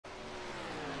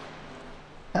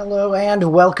Hello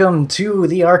and welcome to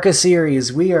the ARCA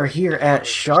series. We are here at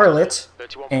Charlotte,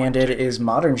 and it is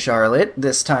modern Charlotte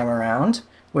this time around,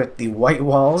 with the white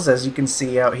walls as you can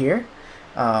see out here.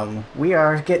 We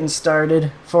are getting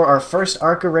started for our first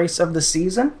ARCA race of the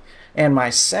season, and my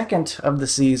second of the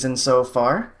season so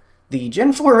far. The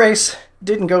Gen 4 race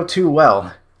didn't go too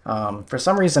well. For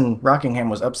some reason, Rockingham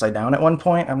was upside down at one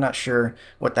point. I'm not sure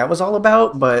what that was all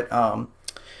about, but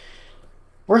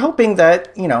we're hoping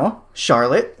that, you know,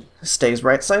 Charlotte stays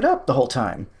right side up the whole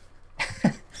time.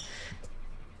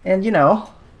 And, you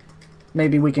know,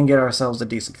 maybe we can get ourselves a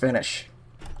decent finish.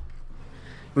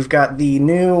 We've got the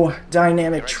new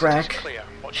dynamic track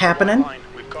happening,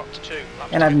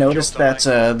 and I've noticed that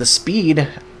the speed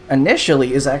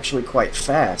initially is actually quite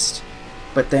fast,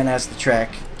 but then as the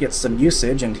track gets some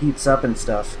usage and heats up and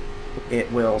stuff,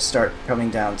 it will start coming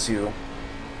down to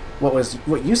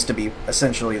what used to be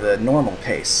essentially the normal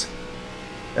pace.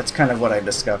 That's kind of what I've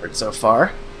discovered so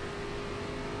far.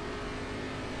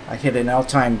 I hit an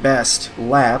all-time best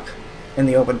lap in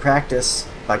the open practice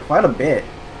by quite a bit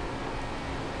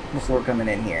before coming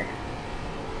in here,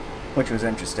 which was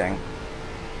interesting.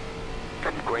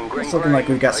 It's looking like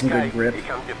we've got some good grip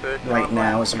right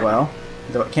now as well,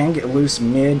 though it can get loose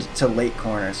mid to late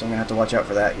corners, so I'm going to have to watch out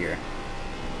for that here.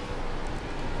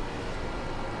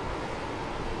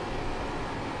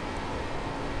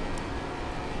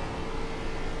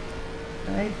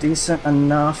 Alright, decent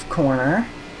enough corner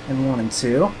in 1 and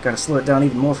 2. Gotta slow it down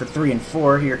even more for 3 and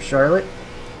 4 here at Charlotte.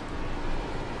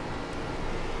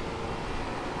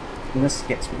 And this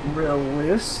gets real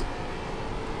loose.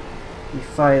 We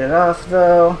fight it off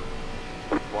though.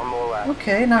 One more lap.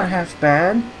 Okay, not half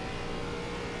bad.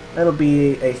 That'll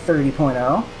be a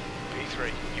 30.0.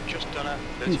 P3, you've just done a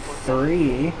 30.1.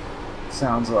 P3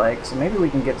 sounds like, so maybe we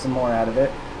can get some more out of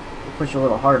it. We'll push a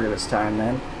little harder this time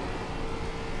then.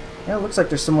 Yeah, it looks like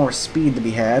there's some more speed to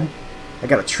be had. I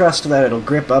gotta trust that it'll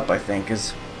grip up, I think,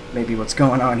 is maybe what's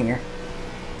going on here.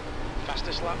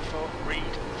 Fastest lap for Reed,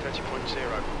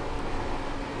 30.0.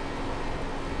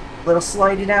 Little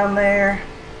slidey down there.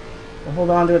 We'll hold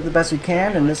on to it the best we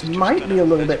can, and this might be a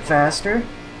little bit faster.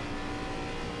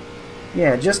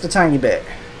 Yeah, just a tiny bit.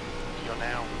 You're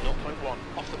now 0.1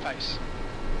 off the pace.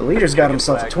 The leader's got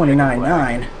himself a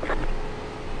 29.9.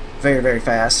 Very, very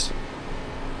fast.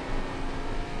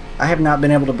 I have not been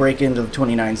able to break into the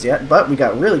 29s yet, but we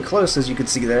got really close, as you can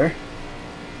see there,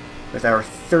 with our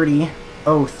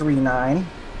 30.039.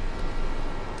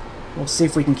 We'll see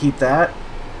if we can keep that.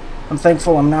 I'm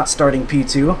thankful I'm not starting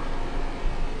P2.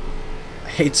 I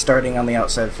hate starting on the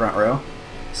outside front row,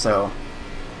 so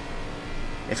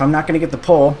if I'm not going to get the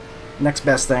pole, next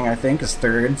best thing I think is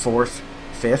 3rd, 4th,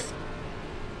 5th.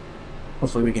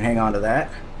 Hopefully we can hang on to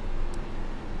that.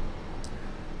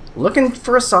 Looking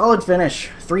for a solid finish.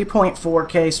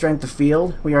 3.4K strength of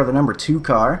field. We are the number 2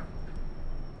 car.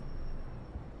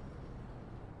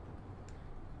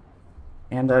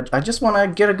 And I just want to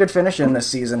get a good finish in this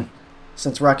season,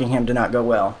 since Rockingham did not go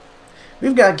well.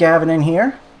 We've got Gavin in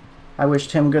here. I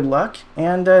wished him good luck.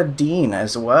 And Dean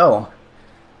as well.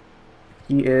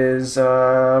 He is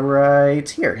right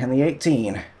here in the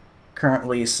 18.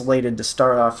 Currently slated to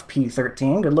start off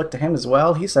P13. Good luck to him as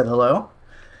well. He said hello.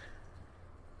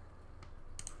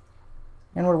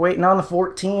 And we're waiting on the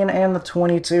 14 and the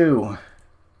 22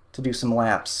 to do some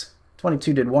laps.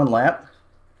 22 did 1 lap.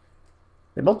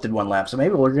 They both did 1 lap, so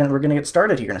maybe we're gonna get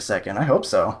started here in a second. I hope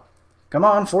so. Come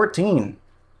on, 14.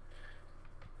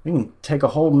 We can take a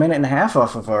whole minute and a half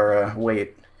off of our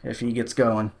wait if he gets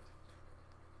going.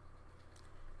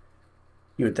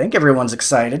 You would think everyone's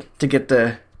excited to get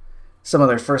some of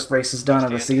their first races done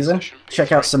of the season.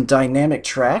 Check out some dynamic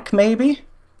track, maybe?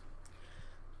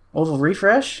 Oval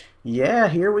refresh? Yeah,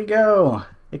 here we go.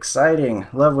 Exciting.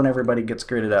 Love when everybody gets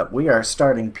gridded up. We are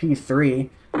starting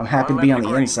P3. I'm happy to be on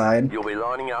the inside. You'll be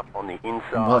lining up on the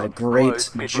inside. We'll have a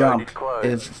great jump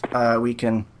if we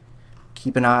can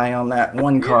keep an eye on that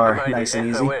one car nice and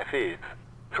easy.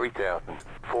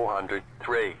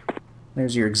 3,403.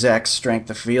 There's your exact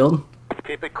strength of field.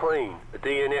 Keep it clean. The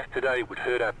DNF today would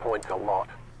hurt our points a lot.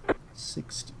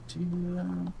 62.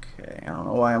 Okay, I don't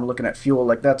know why I'm looking at fuel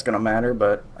like that's going to matter,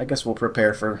 but I guess we'll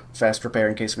prepare for fast repair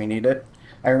in case we need it.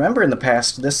 I remember in the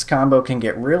past, this combo can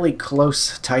get really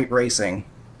close, tight racing.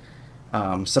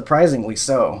 Surprisingly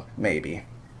so, maybe.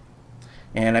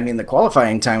 And I mean, the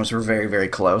qualifying times were very, very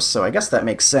close, so I guess that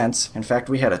makes sense. In fact,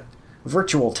 we had a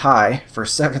virtual tie for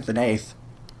 7th and 8th.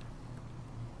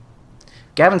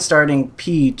 Gavin starting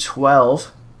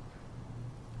P12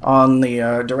 on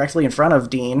the directly in front of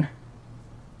Dean.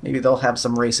 Maybe they'll have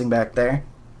some racing back there.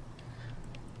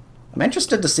 I'm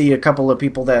interested to see a couple of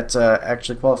people that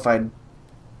actually qualified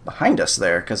behind us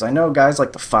there, because I know guys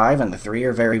like the 5 and the 3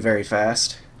 are very, very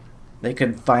fast. They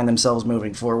could find themselves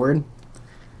moving forward.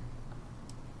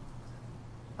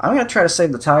 I'm going to try to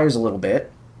save the tires a little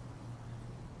bit,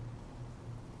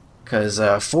 because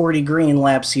 40 green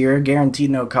laps here, guaranteed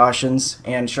no cautions,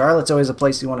 and Charlotte's always a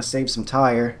place you want to save some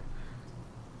tire.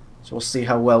 So we'll see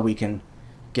how well we can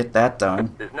get that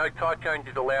done. There's no tire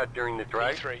changes allowed during the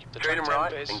race. Treat them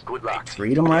right and good luck.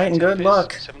 Treat them right and good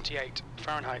luck. 78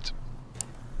 Fahrenheit.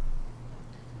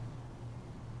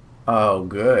 Oh,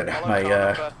 good.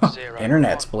 My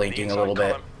internet's blinking a little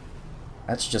bit.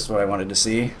 That's just what I wanted to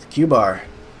see. The Q bar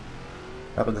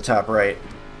up at the top right.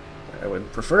 I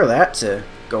would prefer that to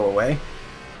go away.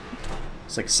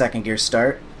 It's like a second gear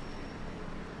start.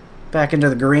 Back into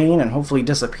the green and hopefully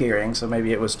disappearing, so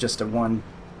maybe it was just a one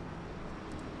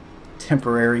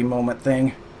temporary moment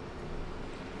thing.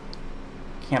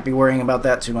 Can't be worrying about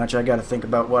that too much. I gotta think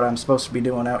about what I'm supposed to be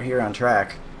doing out here on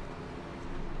track.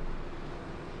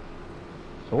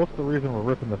 So what's the reason we're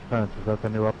ripping the fence? Is that the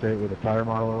new update with the tire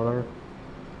model or whatever?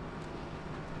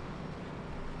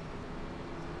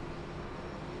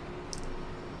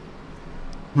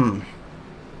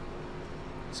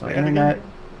 So internet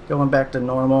going back to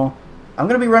normal. I'm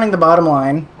going to be running the bottom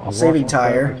line, saving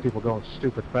tire. People going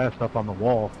stupid fast up on the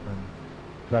wall. And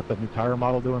is that the new tire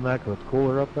model doing that because it's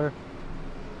cooler up there?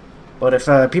 But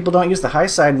if people don't use the high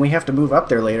side and we have to move up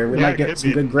there later, we might get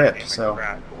some good grip. So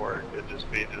or it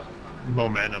just be just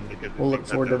momentum to get. We'll look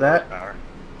forward to that.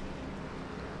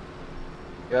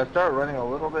 Yeah, I started running a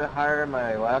little bit higher in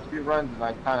my last few runs, and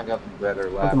I kind of got some better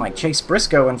laps. Looking like Chase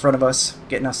Briscoe in front of us,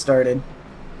 getting us started.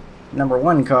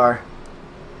 #1 car.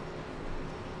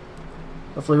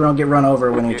 Hopefully we don't get run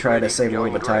over when we try to save a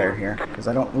little bit of tire here, because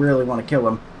I don't really want to kill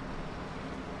him.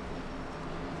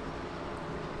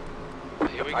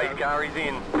 Here we Eight go. car is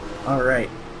in. Alright.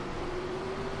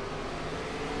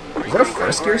 Is that a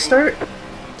first gear start?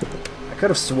 I could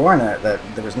have sworn that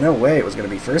there was no way it was going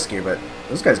to be first gear, but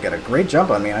those guys got a great jump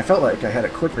on me, and I felt like I had a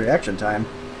quick reaction time.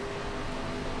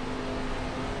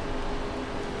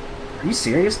 Are you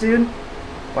serious, dude?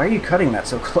 Why are you cutting that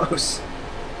so close?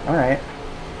 Alright.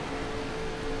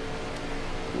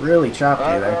 Really chopped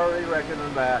you there. I'm already wrecking in the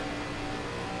back.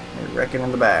 You're wrecking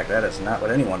in the back. That is not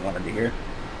what anyone wanted to hear.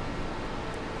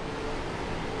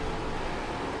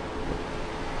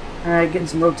 Alright, getting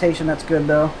some rotation, that's good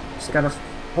though. Just gotta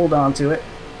hold on to it.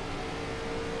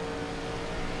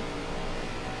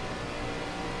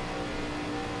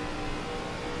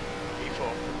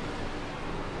 P4.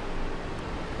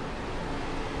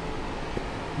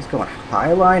 He's going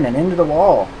high line and into the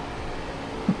wall.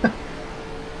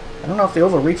 I don't know if the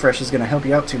oval refresh is going to help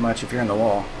you out too much if you're in the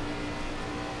wall.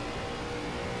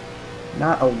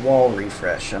 Not a wall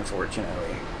refresh,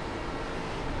 unfortunately.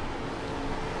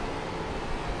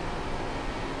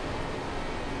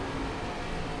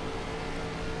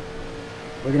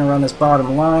 We're going to run this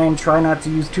bottom line, try not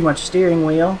to use too much steering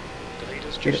wheel, The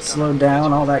leader's get it just slowed done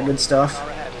down, all that 30.4. good stuff. Car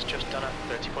ahead has just done a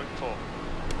 30.4.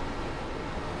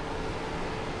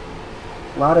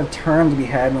 A lot of turn to be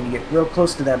had when you get real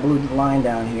close to that blue line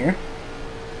down here.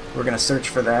 We're going to search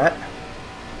for that.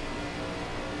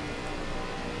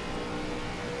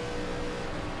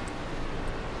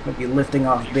 Might be lifting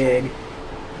off big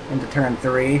into turn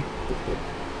 3.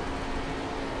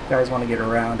 Guys want to get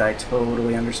around, I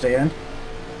totally understand.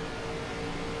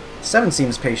 7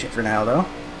 seems patient for now, though.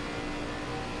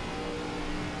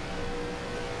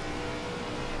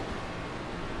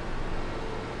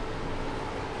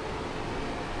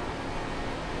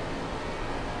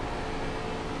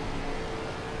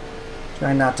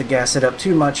 Try not to gas it up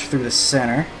too much through the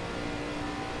center.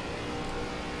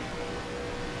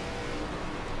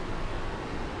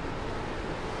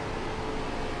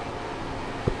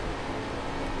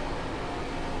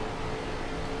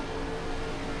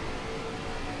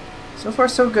 So far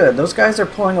so good. Those guys are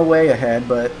pulling away ahead,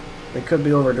 but they could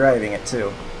be overdriving it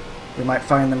too. We might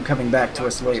find them coming back to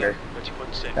us later.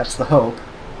 30.6. That's the hope.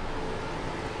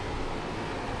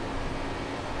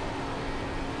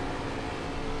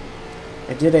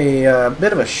 I did a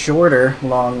bit of a shorter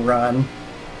long run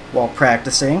while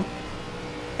practicing,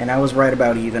 and I was right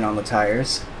about even on the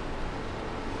tires.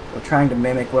 So trying to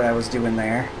mimic what I was doing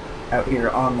there, out here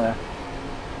on the,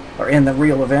 or in the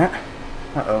real event.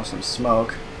 Uh-oh, some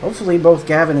smoke. Hopefully both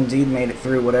Gavin and Deed made it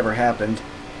through whatever happened.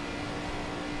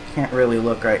 Can't really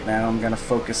look right now. I'm going to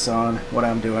focus on what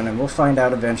I'm doing, and we'll find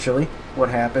out eventually what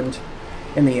happened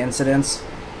in the incidents.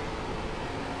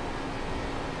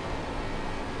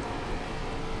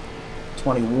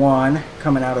 21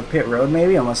 coming out of pit road,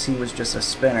 maybe, unless he was just a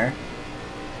spinner.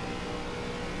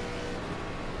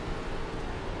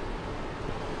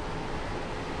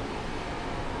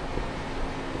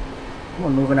 We're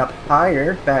moving up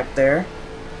higher back there.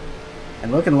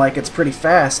 And looking like it's pretty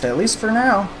fast, at least for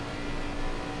now.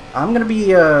 I'm going to be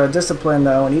disciplined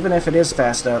though, and even if it is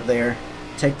fast out there,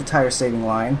 take the tire saving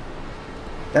line.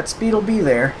 That speed will be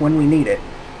there when we need it.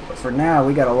 But for now,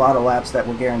 we got a lot of laps that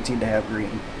we're guaranteed to have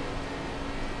green.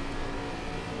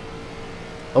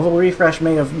 Oval refresh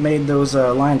may have made those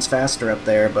lines faster up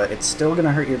there, but it's still going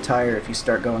to hurt your tire if you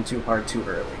start going too hard too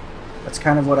early. That's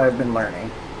kind of what I've been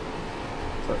learning.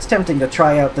 So it's tempting to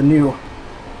try out the new,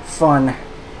 fun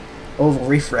oval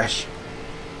refresh.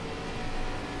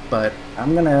 But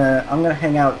I'm gonna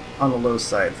hang out on the low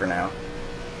side for now.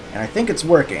 And I think it's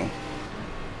working.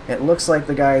 It looks like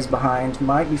the guys behind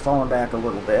might be falling back a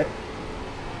little bit.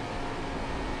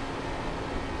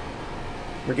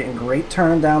 We're getting great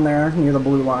turn down there near the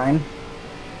blue line.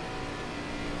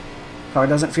 Car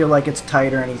doesn't feel like it's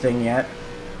tight or anything yet.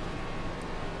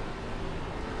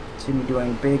 Continue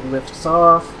doing big lifts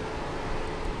off.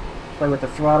 Play with the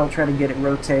throttle, try to get it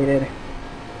rotated.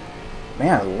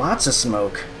 Man, lots of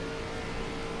smoke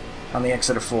on the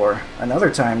exit of 4. Another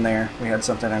time there, we had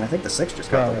something, and I think the 6 just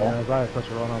got the wall. Yeah, I had such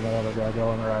a run on that other guy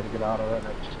going there, I had to get out of it, and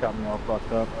it just got me all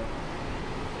fucked up.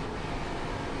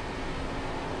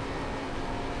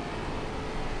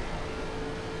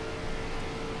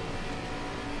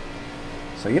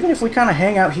 So even if we kind of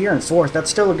hang out here in 4th,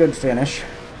 that's still a good finish.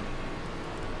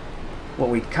 What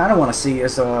we kind of want to see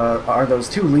is are those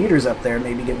 2 leaders up there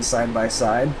maybe getting side by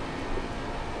side.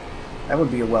 That would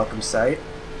be a welcome sight.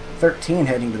 13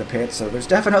 heading to the pit, so there's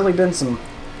definitely been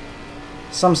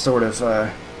some sort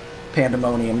of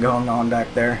pandemonium going on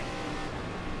back there.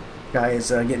 Guy is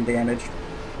getting damaged.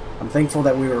 I'm thankful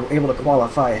that we were able to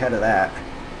qualify ahead of that.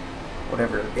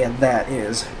 Whatever that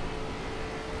is.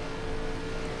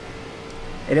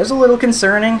 It is a little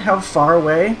concerning how far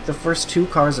away the first 2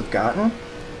 cars have gotten.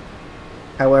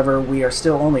 However, we are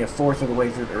still only a 4th of the way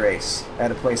through the race,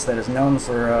 at a place that is known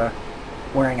for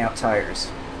wearing out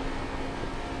tires.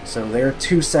 So their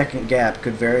 2-second gap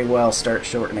could very well start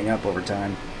shortening up over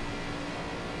time.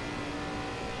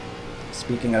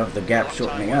 Speaking of the gap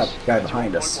shortening up, the guy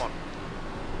behind us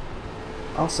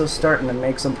also starting to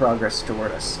make some progress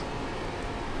toward us.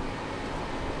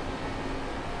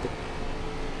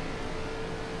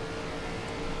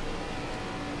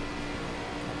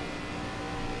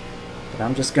 But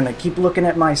I'm just going to keep looking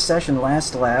at my session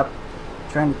last lap,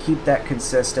 trying to keep that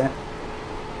consistent.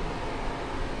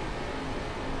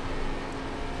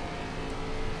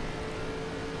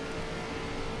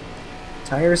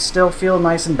 Tires still feel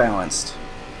nice and balanced.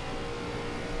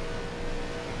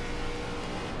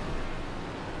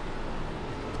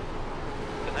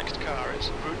 The next car is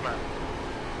Rootman.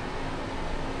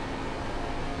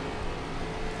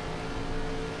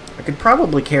 I could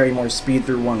probably carry more speed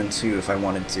through 1 and 2 if I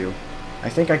wanted to. I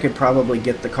think I could probably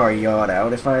get the car yawed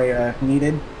out if I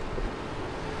needed,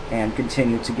 and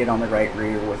continue to get on the right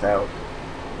rear without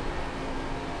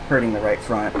hurting the right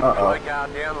front. Uh-oh.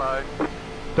 Download.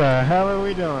 The hell are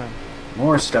we doing?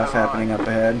 More stuff happening up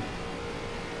ahead.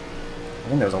 I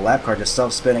think there was a lap car just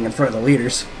self-spinning in front of the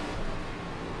leaders.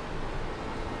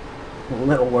 A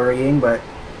little worrying, but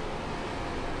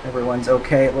everyone's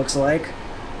okay, it looks like.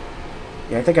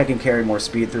 Yeah, I think I can carry more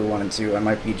speed through 1 and 2. I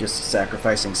might be just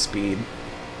sacrificing speed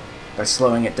by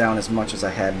slowing it down as much as I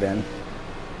had been.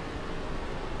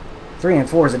 3 and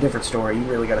 4 is a different story. You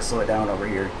really got to slow it down over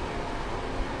here.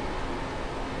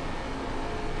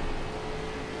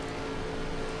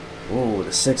 Ooh,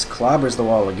 the 6 clobbers the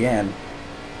wall again.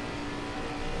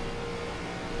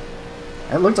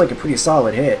 That looked like a pretty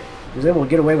solid hit. He was able to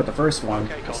get away with the first one.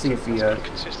 Okay, Let's see if he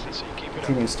consistency. Keep it up.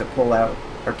 continues to pull out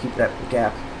or keep that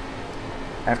gap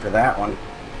after that one.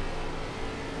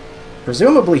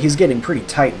 Presumably he's getting pretty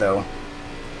tight though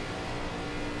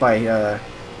by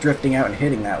drifting out and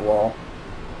hitting that wall.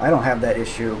 I don't have that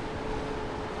issue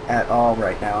at all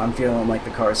right now. I'm feeling like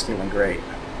the car's feeling great.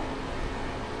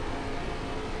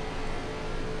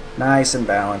 Nice and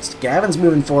balanced. Gavin's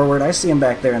moving forward. I see him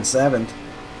back there in 7th.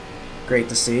 Great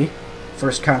to see.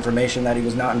 First confirmation that he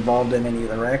was not involved in any of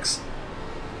the wrecks.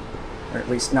 Or at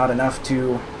least not enough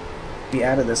to be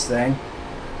out of this thing.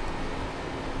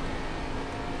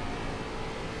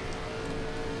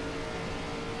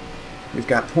 We've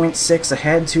got 0.6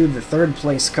 ahead to the 3rd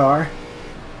place car.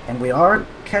 And we are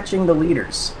catching the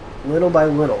leaders, little by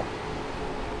little.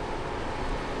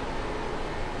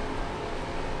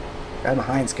 Guy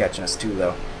behind's catching us too,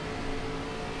 though.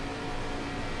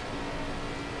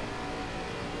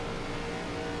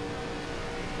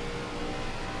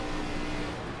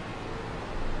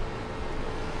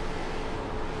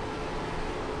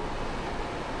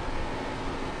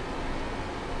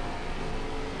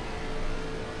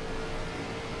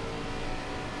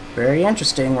 Very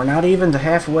interesting. We're not even to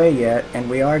halfway yet, and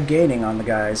we are gaining on the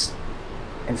guys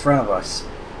in front of us.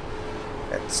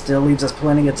 That still leaves us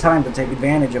plenty of time to take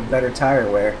advantage of better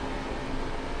tire wear.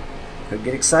 Could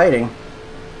get exciting.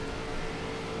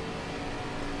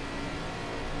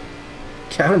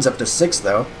 Gavin's up to 6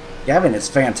 though. Gavin is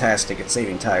fantastic at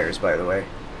saving tires, by the way.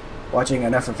 Watching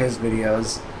enough of his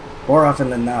videos, more often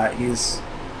than not, he's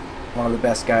one of the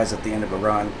best guys at the end of a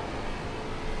run.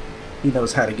 He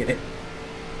knows how to get it,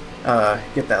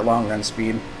 get that long run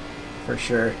speed, for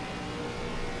sure.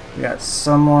 We got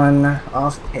someone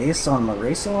off pace on the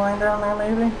racing line down there,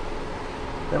 maybe?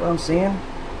 Is that what I'm seeing?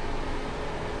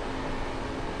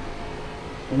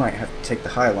 We might have to take the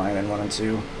high line in 1 and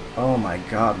 2. Oh my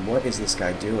god, what is this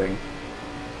guy doing?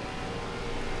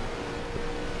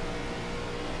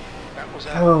 That was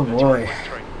Oh boy,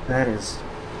 31.3. that is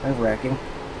nerve-wracking.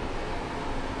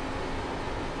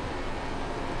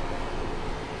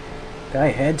 Guy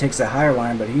ahead takes the higher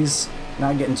line, but he's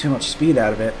not getting too much speed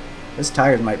out of it. His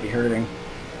tires might be hurting.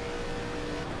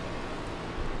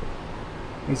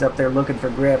 He's up there looking for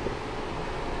grip.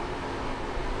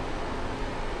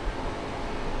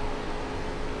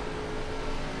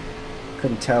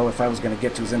 Couldn't tell if I was going to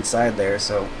get to his inside there,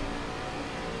 so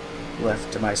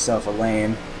left to myself a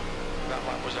lane. That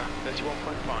lap was at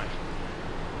 31.5.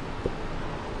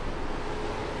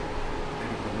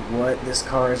 What this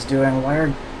car is doing? Why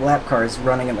are lap cars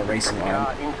running in the racing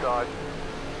line? Inside.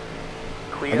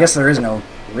 Clear. I guess there is no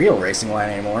real racing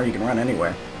line anymore. You can run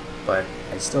anywhere, but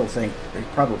I still think they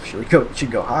probably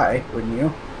should go high, wouldn't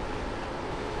you?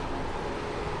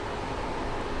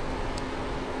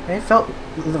 I felt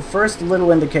the first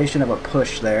little indication of a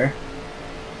push there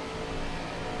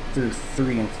through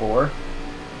 3 and 4.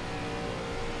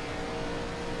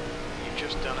 You've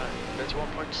just done a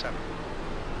 31.7.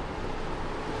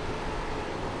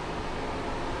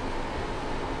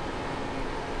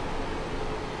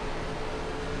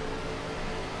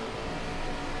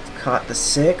 Caught the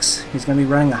 6. He's going to be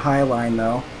running the high line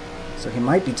though, so he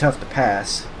might be tough to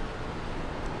pass.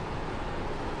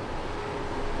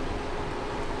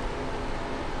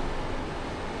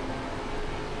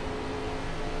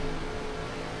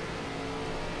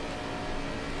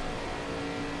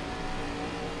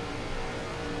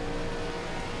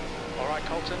 Alright,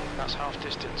 Colton, that's half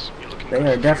distance. You're looking They good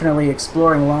are for definitely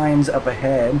exploring lines up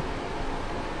ahead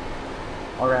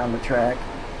around the track.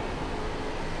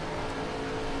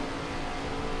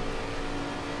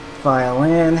 File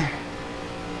in. I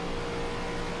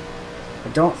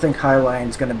don't think high line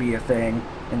is going to be a thing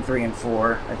in 3 and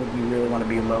 4. I think you really want to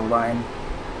be low line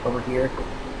over here.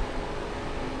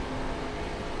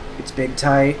 It's big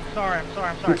tight. I'm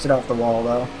sorry. Keeps it off the wall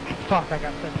though. Fuck, I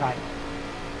got so tight.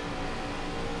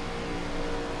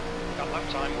 That lap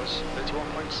time was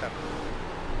 31.7.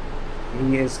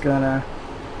 He is gonna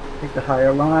take the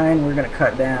higher line. We're gonna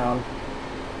cut down.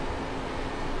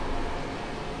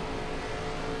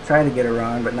 Try to get a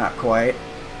run, but not quite.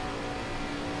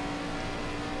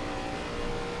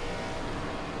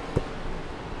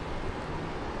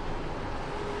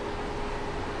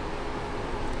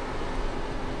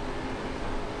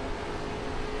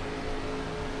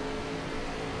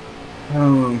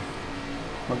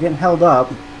 We're getting held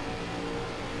up.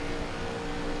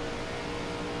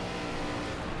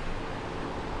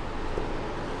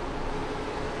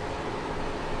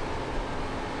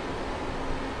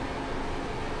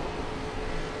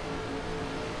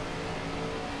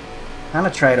 Kind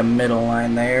of tried a middle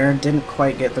line there. Didn't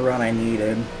quite get the run I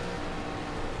needed.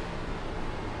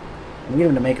 I need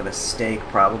him to make a mistake,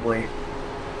 probably.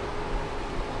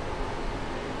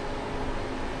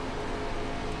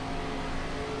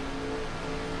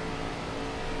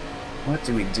 What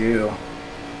do we do?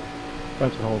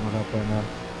 Thanks for holding it up right now.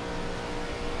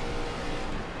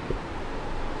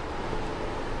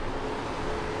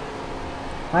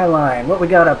 High line. What we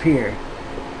got up here?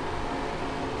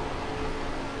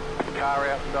 Car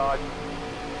outside.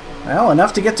 Well,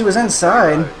 enough to get to his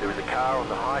inside. There is a car on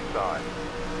the high side.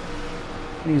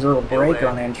 Use a little brake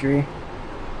on entry.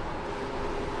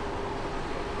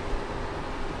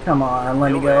 Come on,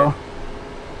 let me go.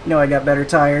 You know I got better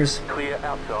tires. Clear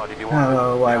outside if you want.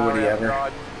 Oh, why Car would he ever?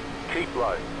 outside. Keep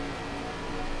low.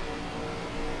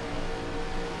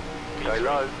 Stay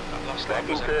low. That last Back lap in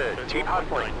was at third. Keep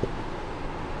hustling.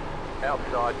 31.9.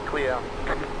 Outside. Clear.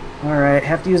 Alright,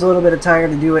 have to use a little bit of tire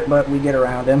to do it, but we get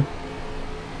around him.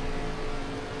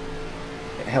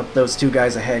 It helped those two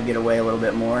guys ahead get away a little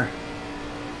bit more.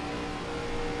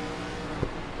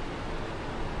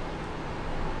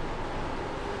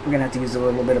 We're gonna have to use a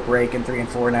little bit of brake in 3 and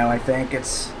 4 now, I think.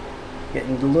 It's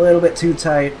getting a little bit too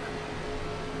tight.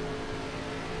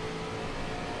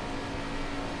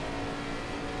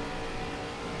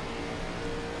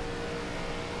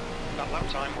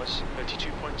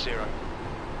 32.0.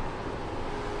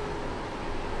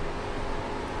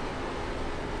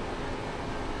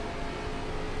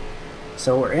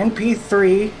 So we're in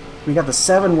P3. We got the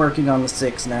 7 working on the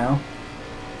 6 now.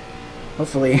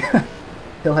 Hopefully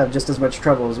he'll have just as much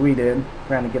trouble as we did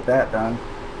trying to get that done.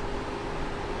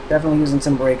 Definitely using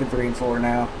some brake in 3 and 4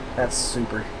 now. That's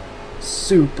super,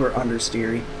 super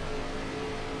understeery.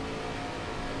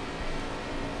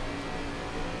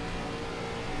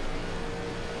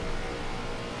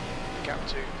 Gap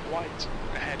to white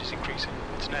ahead is increasing.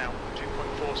 It's now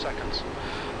 2.4 seconds.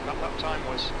 That lap time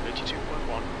was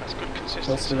 32.1. That's good consistency.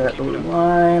 Close to that Keep it blue up.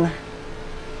 line.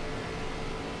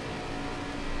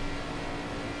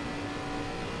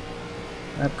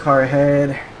 That car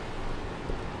ahead.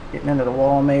 Getting into the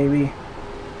wall maybe.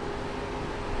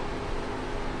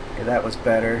 Okay, that was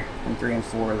better than 3 and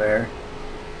 4 there.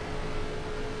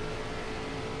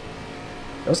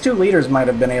 Those 2 leaders might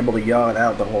have been able to yaw it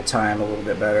out the whole time a little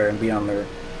bit better and be on their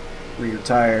rear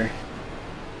tire.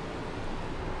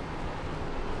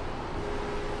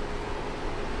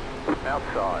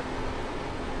 Outside.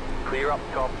 Clear up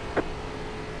top.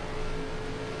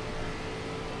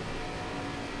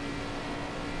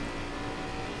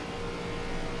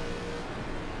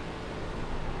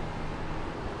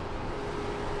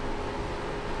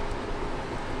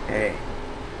 Okay.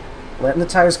 Letting the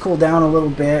tires cool down a little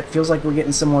bit. Feels like we're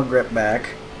getting some more grip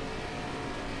back.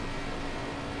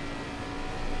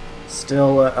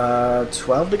 Still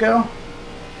 12 to go,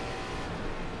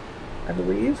 I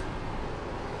believe.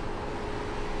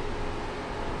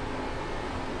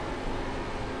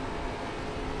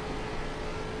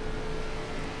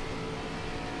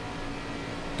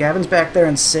 Gavin's back there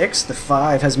in 6th. The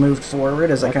 5 has moved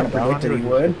forward as I kind of predicted he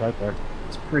would. Right there.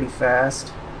 It's pretty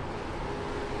fast.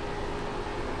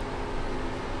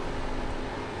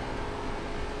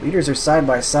 Leaders are side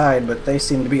by side, but they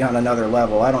seem to be on another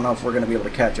level. I don't know if we're going to be able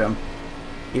to catch them,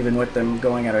 even with them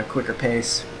going at a quicker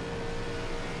pace.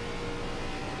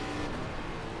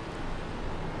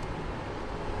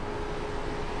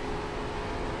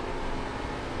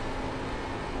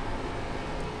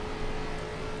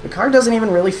 The car doesn't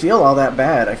even really feel all that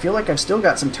bad. I feel like I've still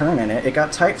got some turn in it. It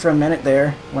got tight for a minute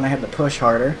there when I had to push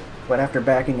harder, but after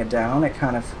backing it down, it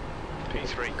kind of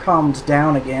P3. calmed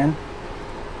down again.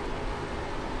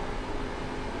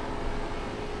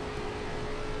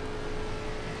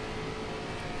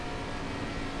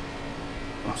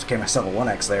 Almost gave myself a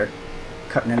 1x there,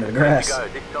 cutting into the grass. Go,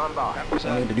 this time by. That was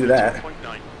I need to do that.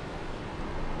 2.9.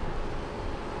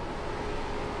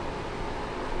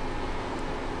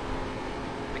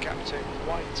 The gap to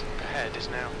white ahead is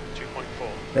now 2.4.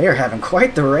 They are having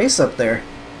quite the race up there.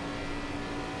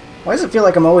 Why does it feel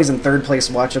like I'm always in 3rd place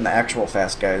watching the actual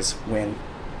fast guys win?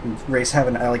 Race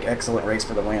having like excellent race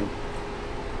for the win.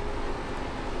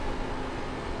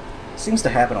 Seems to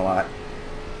happen a lot.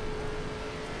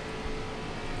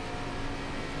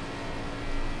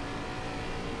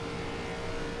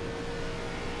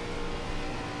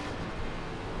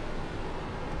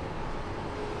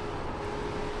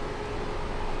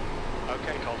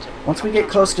 Okay, Colton. Once we get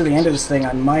close to the end of this thing,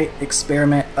 I might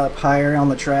experiment up higher on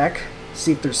the track,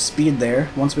 see if there's speed there,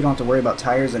 once we don't have to worry about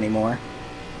tires anymore.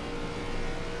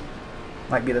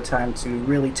 Might be the time to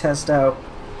really test out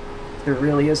if there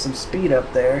really is some speed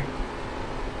up there.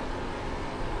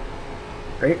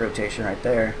 Great rotation right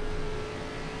there.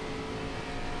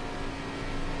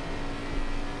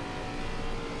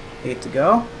 Eight to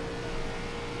go.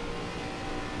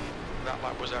 That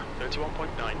lap was a 31.9.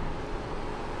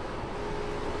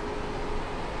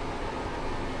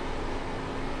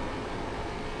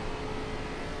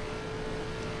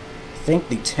 I think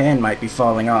the 10 might be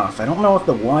falling off. I don't know if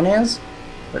the 1 is,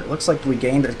 but it looks like we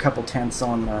gained a couple tenths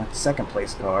on the 2nd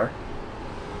place car.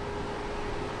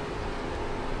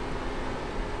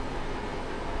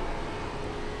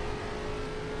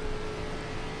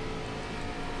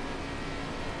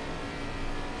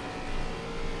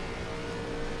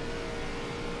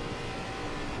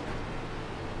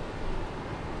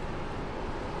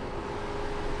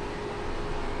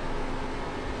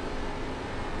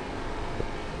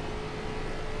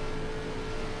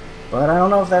 But I don't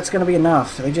know if that's going to be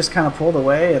enough. They just kind of pulled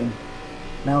away, and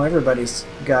now everybody's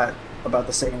got about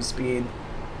the same speed,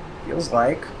 feels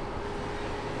like.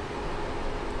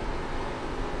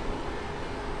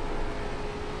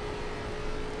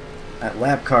 That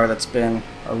lap car that's been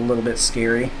a little bit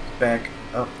scary back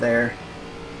up there.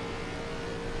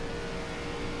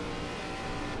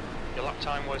 Your lap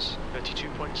time was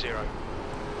 32.0.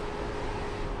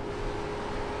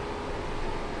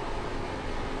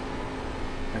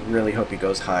 I really hope he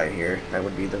goes high here. That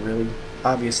would be the really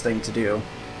obvious thing to do.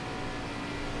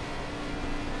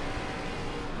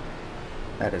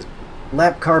 That is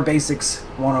lap car basics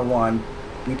 101.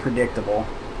 Be predictable.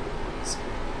 It's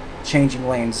changing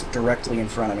lanes directly in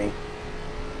front of me.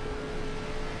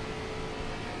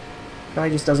 Guy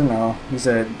just doesn't know. He's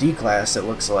a D class, it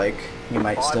looks like. He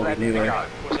might still be newer.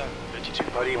 Was that 32?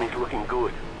 Podium is looking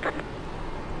good.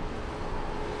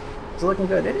 Is it looking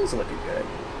good? It is looking good.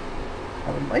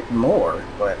 I would like more,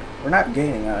 but we're not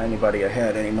gaining on anybody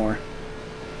ahead anymore.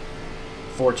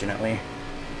 Fortunately.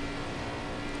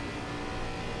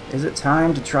 Is it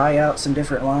time to try out some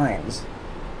different lines?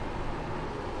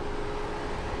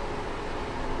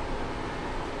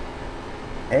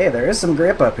 Hey, there is some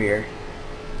grip up here.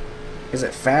 Is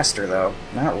it faster, though?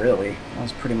 Not really. That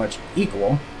was pretty much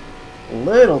equal. A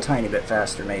little tiny bit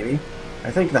faster, maybe.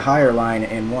 I think the higher line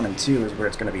in 1 and 2 is where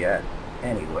it's going to be at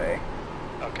anyway.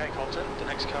 Okay, Colton, the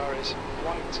next car is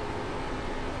white.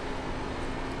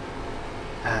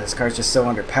 This car's just so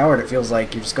underpowered, it feels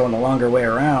like you're just going the longer way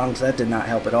around. That did not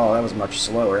help at all. That was much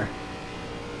slower.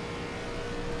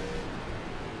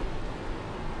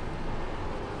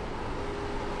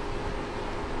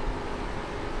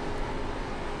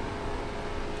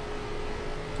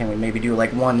 Can we maybe do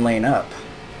like 1 lane up?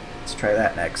 Let's try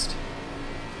that next.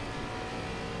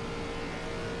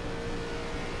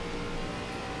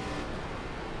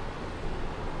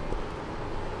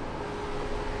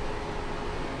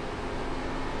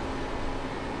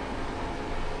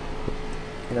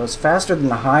 It was faster than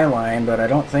the high line, but I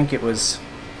don't think it was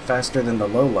faster than the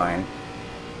low line.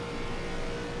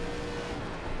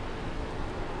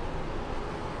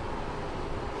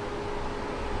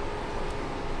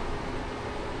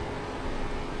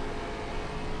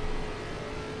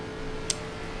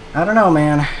 I don't know,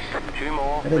 man. 2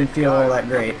 more. I didn't feel all that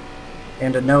great.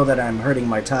 And to know that I'm hurting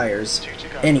my tires 2 to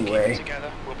go. anyway. Keep it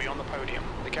together, we'll be on the podium.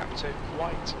 The gap to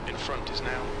white in front is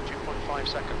now 2.5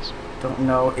 seconds. Don't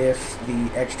know if the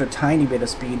extra tiny bit of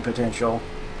speed potential,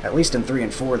 at least in 3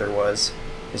 and 4 there was,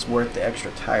 is worth the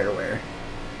extra tire wear.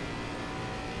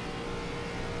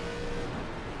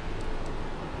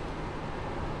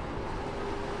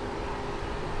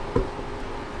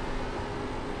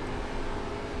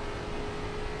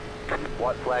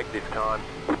 White flag this time.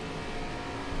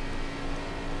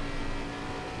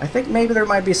 I think maybe there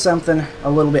might be something a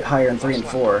little bit higher in 3 and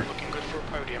 4. Looking good for a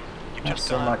podium. You've Not just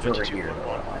so done much over here, 32.1.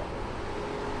 though.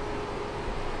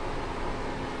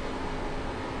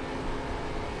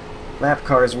 Lap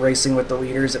cars racing with the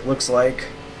leaders, it looks like.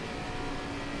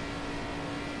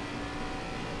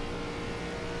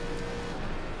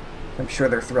 I'm sure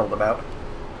they're thrilled about,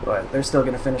 but they're still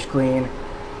going to finish clean.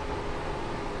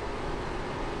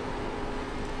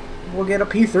 We'll get a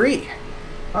P3.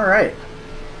 Alright.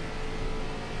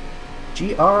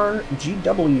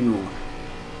 GRGW.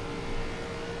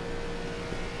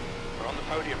 We're on the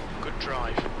podium. Good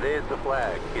drive. There's the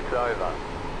flag. It's over.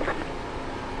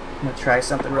 I'm going to try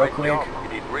something real Great quick. job. You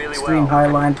did really Extreme well. high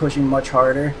line pushing much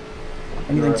harder.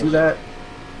 Anything to that?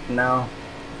 No.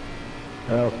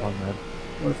 That was fun, man.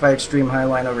 What if I extreme high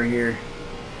line over here?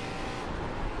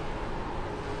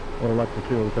 Would have liked to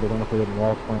see what we could have done if we didn't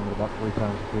wall swing it about 3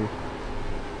 times a piece.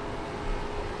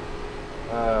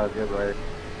 Good way.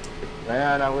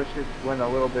 Man, I wish it went a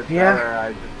little bit Yeah. better.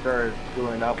 I just started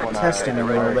screwing up when Testing I... a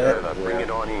little bit. Bring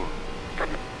it on in.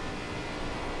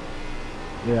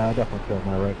 Yeah, I definitely killed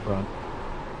my right front.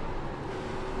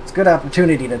 It's a good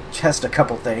opportunity to test a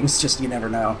couple things, just you never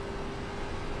know.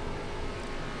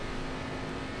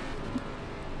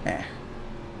 Eh.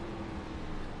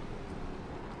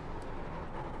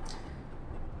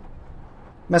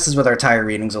 Messes with our tire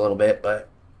readings a little bit, but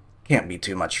can't be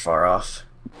too much far off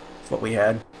what we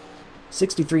had.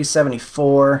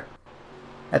 63.74.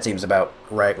 That seems about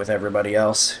right with everybody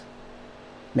else.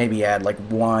 Maybe add like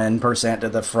 1% to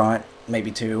the front, maybe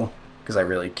 2, because I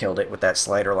really killed it with that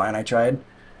slider line I tried.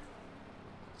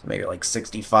 So maybe like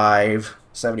 65,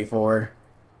 74.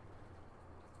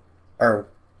 Or,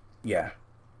 yeah,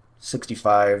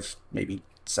 65, maybe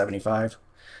 75.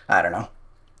 I don't know.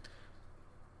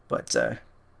 But,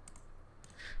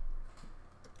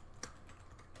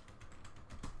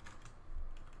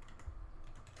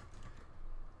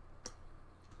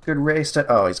 good race to...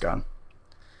 Oh, he's gone.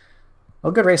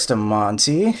 Well, good race to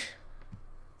Monty.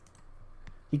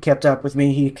 He kept up with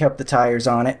me. He kept the tires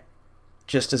on it,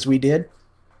 just as we did.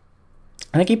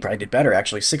 I think he probably did better,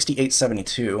 actually.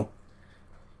 68.72.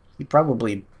 He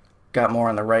probably got more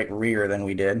on the right rear than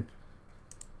we did.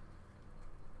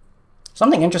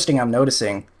 Something interesting I'm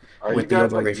noticing Are with you the guys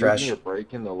over like refresh. using your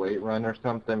brake in the late run or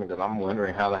something? Because I'm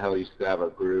wondering how the hell you still have a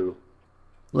groove.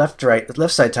 Left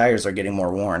side tires are getting more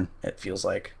worn, it feels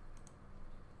like.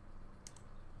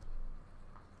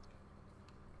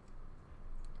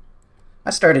 I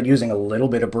started using a little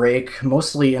bit of brake,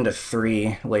 mostly into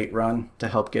 3 late run to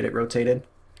help get it rotated.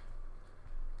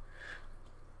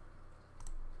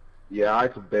 Yeah, I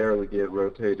could barely get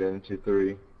rotated into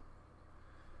 3.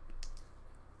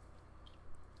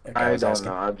 I don't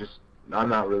know. I'm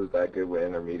not really that good with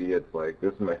intermediates. Like,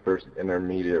 this is my first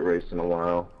intermediate race in a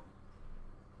while.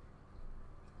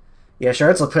 Yeah,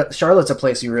 Charlotte's a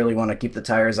place you really want to keep the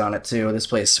tires on it too. This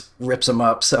place rips them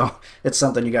up, so it's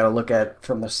something you got to look at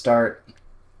from the start.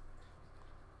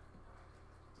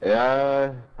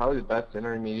 Yeah, probably the best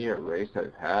intermediate race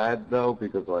I've had though,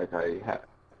 because like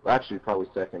actually probably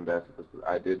second best because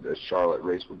I did a Charlotte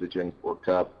race with the Gen 4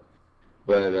 Cup.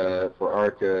 But for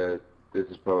ARCA, this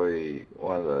is probably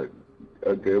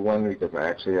a good one because I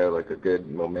actually had like a good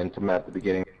momentum at the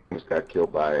beginning. Just got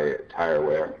killed by tire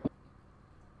wear.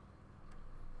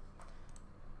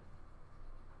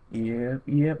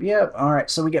 Yep. All right,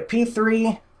 so we get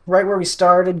P3 right where we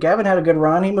started. Gavin had a good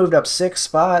run. He moved up 6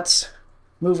 spots.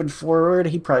 Moving forward,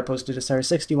 he probably posted his tire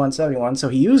 61, 71, so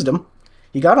he used them.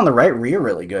 He got on the right rear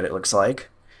really good, it looks like.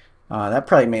 That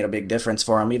probably made a big difference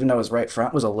for him, even though his right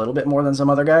front was a little bit more than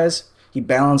some other guys. He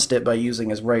balanced it by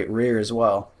using his right rear as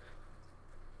well,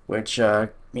 which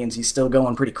means he's still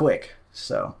going pretty quick.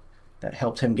 So that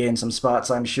helped him gain some spots,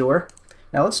 I'm sure.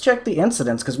 Now let's check the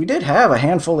incidents, because we did have a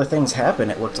handful of things happen,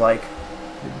 it looked like.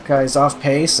 The guys off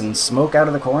pace and smoke out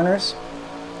of the corners.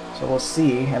 So we'll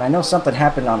see, and I know something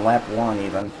happened on lap 1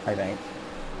 even, I think.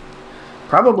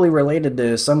 Probably related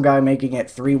to some guy making it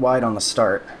 3 wide on the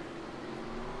start.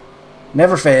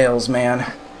 Never fails, man.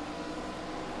 I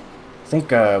think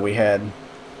we had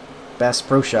Bass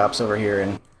Pro Shops over here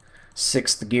in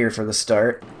 6th gear for the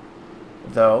start,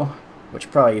 though,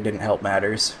 which probably didn't help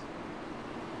matters.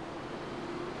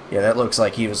 Yeah, that looks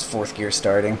like he was 4th gear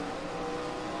starting.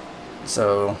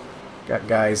 So, got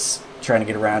guys trying to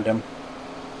get around him.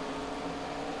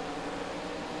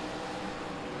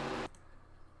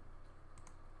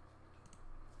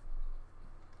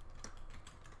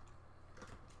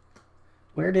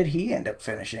 Where did he end up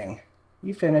finishing?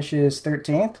 He finishes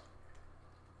 13th.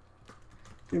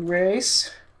 Good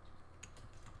race.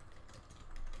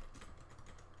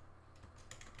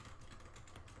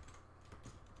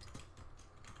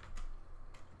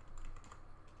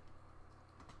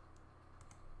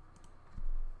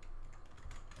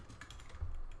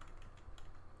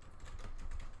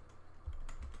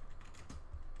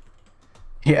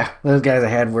 Yeah, those guys I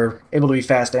had were able to be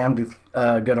fast and be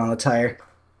good on the tire.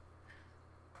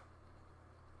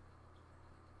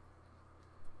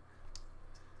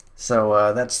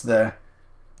 So that's the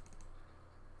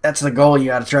goal you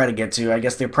got to try to get to. I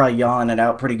guess they're probably yawing it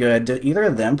out pretty good. Did either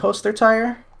of them post their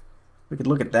tire? We could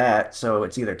look at that. So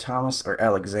it's either Thomas or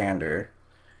Alexander.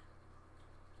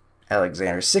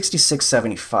 Alexander,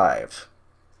 66.75.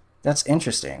 That's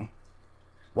interesting.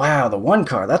 Wow, the one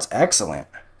car, that's excellent.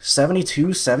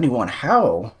 72.71.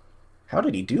 How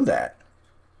did he do that?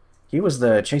 He was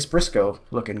the Chase Briscoe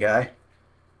looking guy.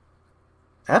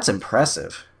 That's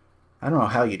impressive. I don't know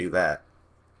how you do that.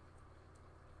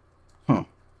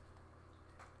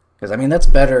 Because, I mean, that's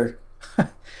better.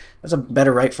 That's a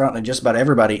better right front than just about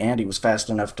everybody, and he was fast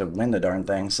enough to win the darn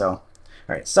thing, so...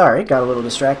 Alright, sorry, got a little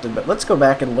distracted, but let's go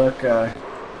back and look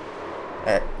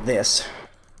at this.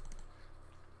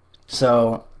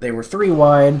 So, they were 3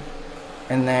 wide,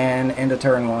 and then into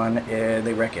turn 1,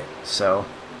 they wreck it. So,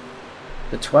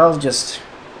 the 12 just...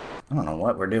 I don't know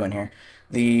what we're doing here.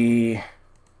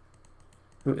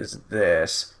 Who is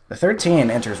this? The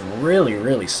 13 enters really,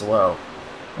 really slow.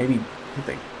 Maybe hit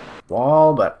the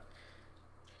wall, but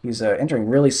he's entering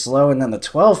really slow, and then the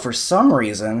 12, for some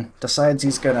reason, decides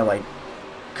he's going to, like,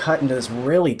 cut into this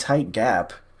really tight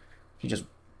gap. He just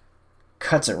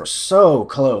cuts it so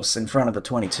close in front of the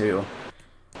 22.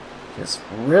 Just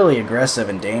really aggressive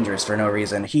and dangerous for no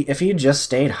reason. If he just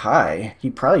stayed high,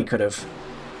 he probably could have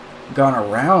gone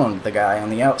around the guy on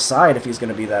the outside if he's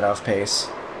going to be that off pace.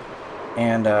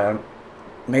 And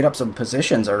made up some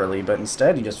positions early, but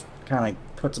instead he just kind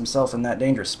of puts himself in that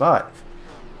dangerous spot.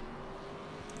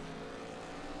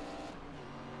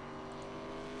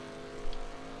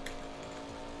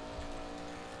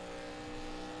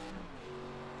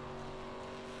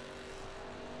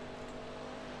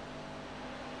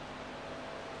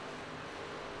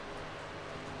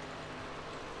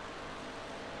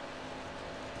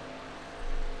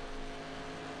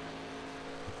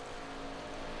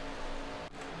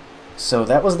 So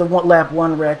that was the lap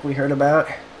 1 wreck we heard about.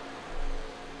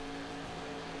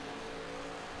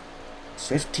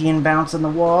 15 bounce in the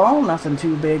wall, nothing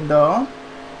too big though.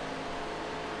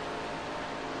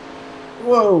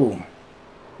 Whoa!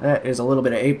 That is a little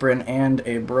bit of apron and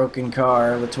a broken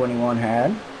car the 21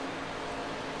 had.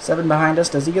 7 behind us.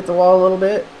 Does he get the wall a little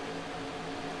bit?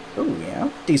 Oh,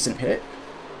 yeah. Decent hit.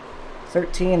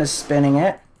 13 is spinning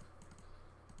it.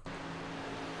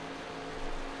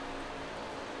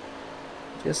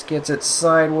 Just gets it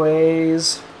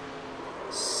sideways.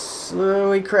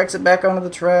 Slowly corrects it back onto the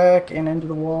track and into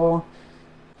the wall.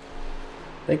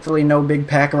 Thankfully, no big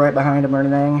pack right behind him or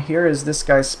anything. Here is this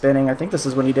guy spinning. I think this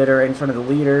is when he did it right in front of the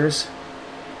leaders.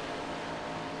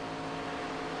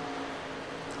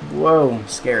 Whoa,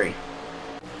 scary.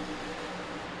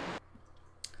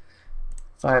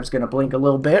 5's gonna blink a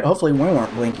little bit. Hopefully, we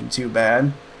weren't blinking too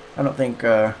bad. I don't think we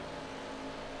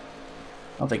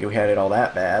had it all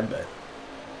that bad, but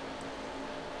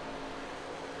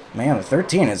man, the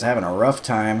 13 is having a rough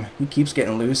time. He keeps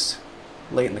getting loose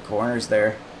late in the corners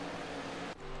there.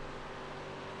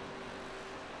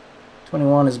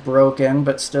 21 is broken,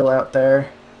 but still out there,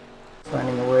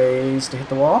 finding ways to hit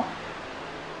the wall.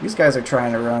 These guys are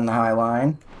trying to run the high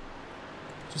line.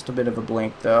 Just a bit of a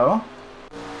blink, though.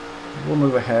 We'll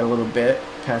move ahead a little bit,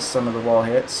 past some of the wall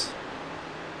hits.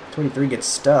 23 gets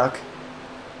stuck.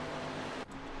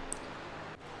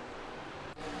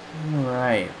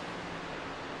 Alright.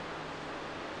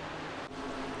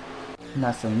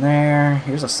 Nothing there.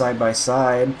 Here's a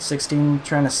side-by-side. 16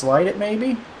 trying to slide it,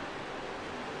 maybe?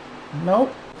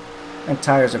 Nope. I think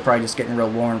tires are probably just getting real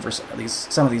worn for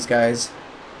some of these guys.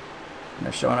 And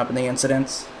they're showing up in the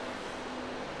incidents.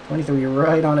 23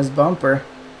 right on his bumper.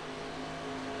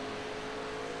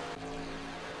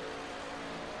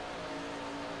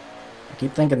 I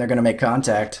keep thinking they're going to make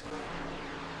contact.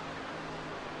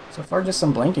 So far, just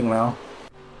some blinking, though.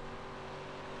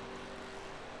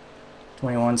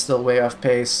 21 still way off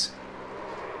pace.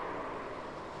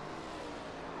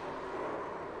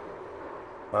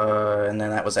 And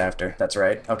then that was after. That's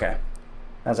right. Okay.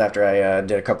 That was after I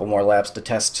did a couple more laps to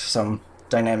test some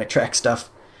dynamic track stuff.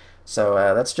 So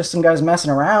that's just some guys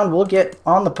messing around. We'll get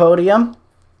on the podium.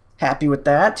 Happy with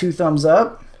that. 2 thumbs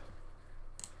up.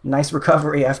 Nice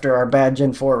recovery after our bad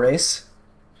Gen 4 race.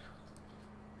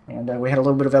 And we had a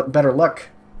little bit of better luck.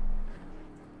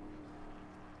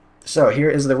 So here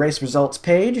is the race results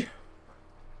page,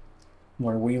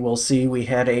 where we will see we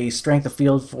had a strength of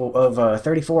field of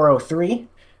 34.03.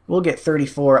 We'll get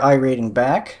 34 iRating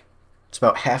back. It's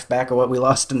about half back of what we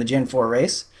lost in the Gen 4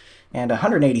 race. And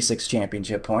 186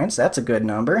 championship points. That's a good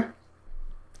number.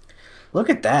 Look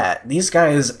at that. These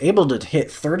guys able to hit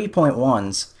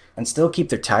 30.1s and still keep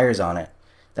their tires on it.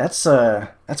 That's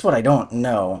what I don't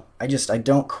know. I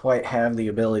don't quite have the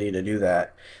ability to do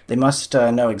that. They must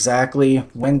know exactly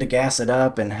when to gas it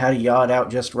up and how to yaw it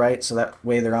out just right, so that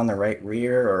way they're on the right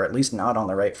rear, or at least not on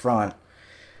the right front.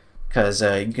 Because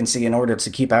you can see, in order to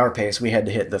keep our pace, we had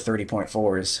to hit the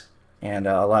 30.4s. And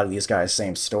a lot of these guys,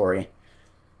 same story.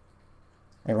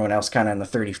 Everyone else kind of in the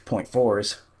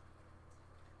 30.4s.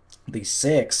 The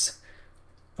 6,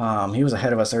 he was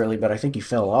ahead of us early, but I think he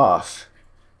fell off.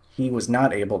 He was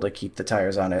not able to keep the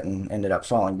tires on it and ended up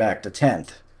falling back to 10th.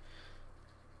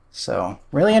 So,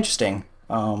 really interesting.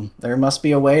 There must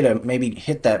be a way to maybe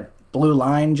hit that blue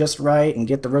line just right and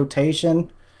get the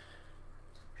rotation.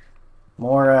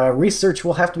 More research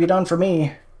will have to be done for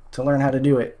me to learn how to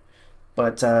do it.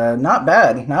 But not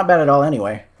bad. Not bad at all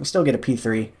anyway. We still get a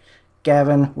P3.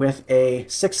 Gavin with a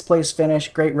 6th place finish.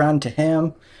 Great run to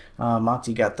him.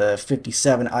 Monty got the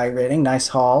 57 iRating. Nice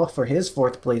haul for his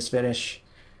 4th place finish.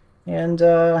 And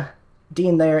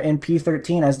Dean there in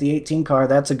P13 as the 18 car.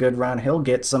 That's a good run. He'll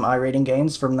get some iRating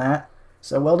gains from that.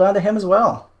 So well done to him as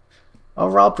well.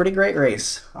 Overall, pretty great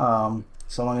race. So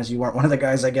long as you weren't one of the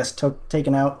guys, I guess,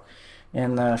 taken out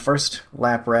in the first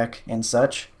lap wreck and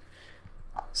such.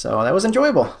 So that was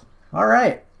enjoyable. All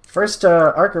right. First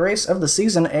ARCA race of the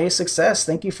season, a success.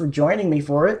 Thank you for joining me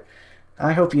for it.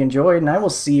 I hope you enjoyed, and I will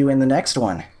see you in the next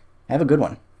one. Have a good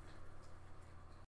one.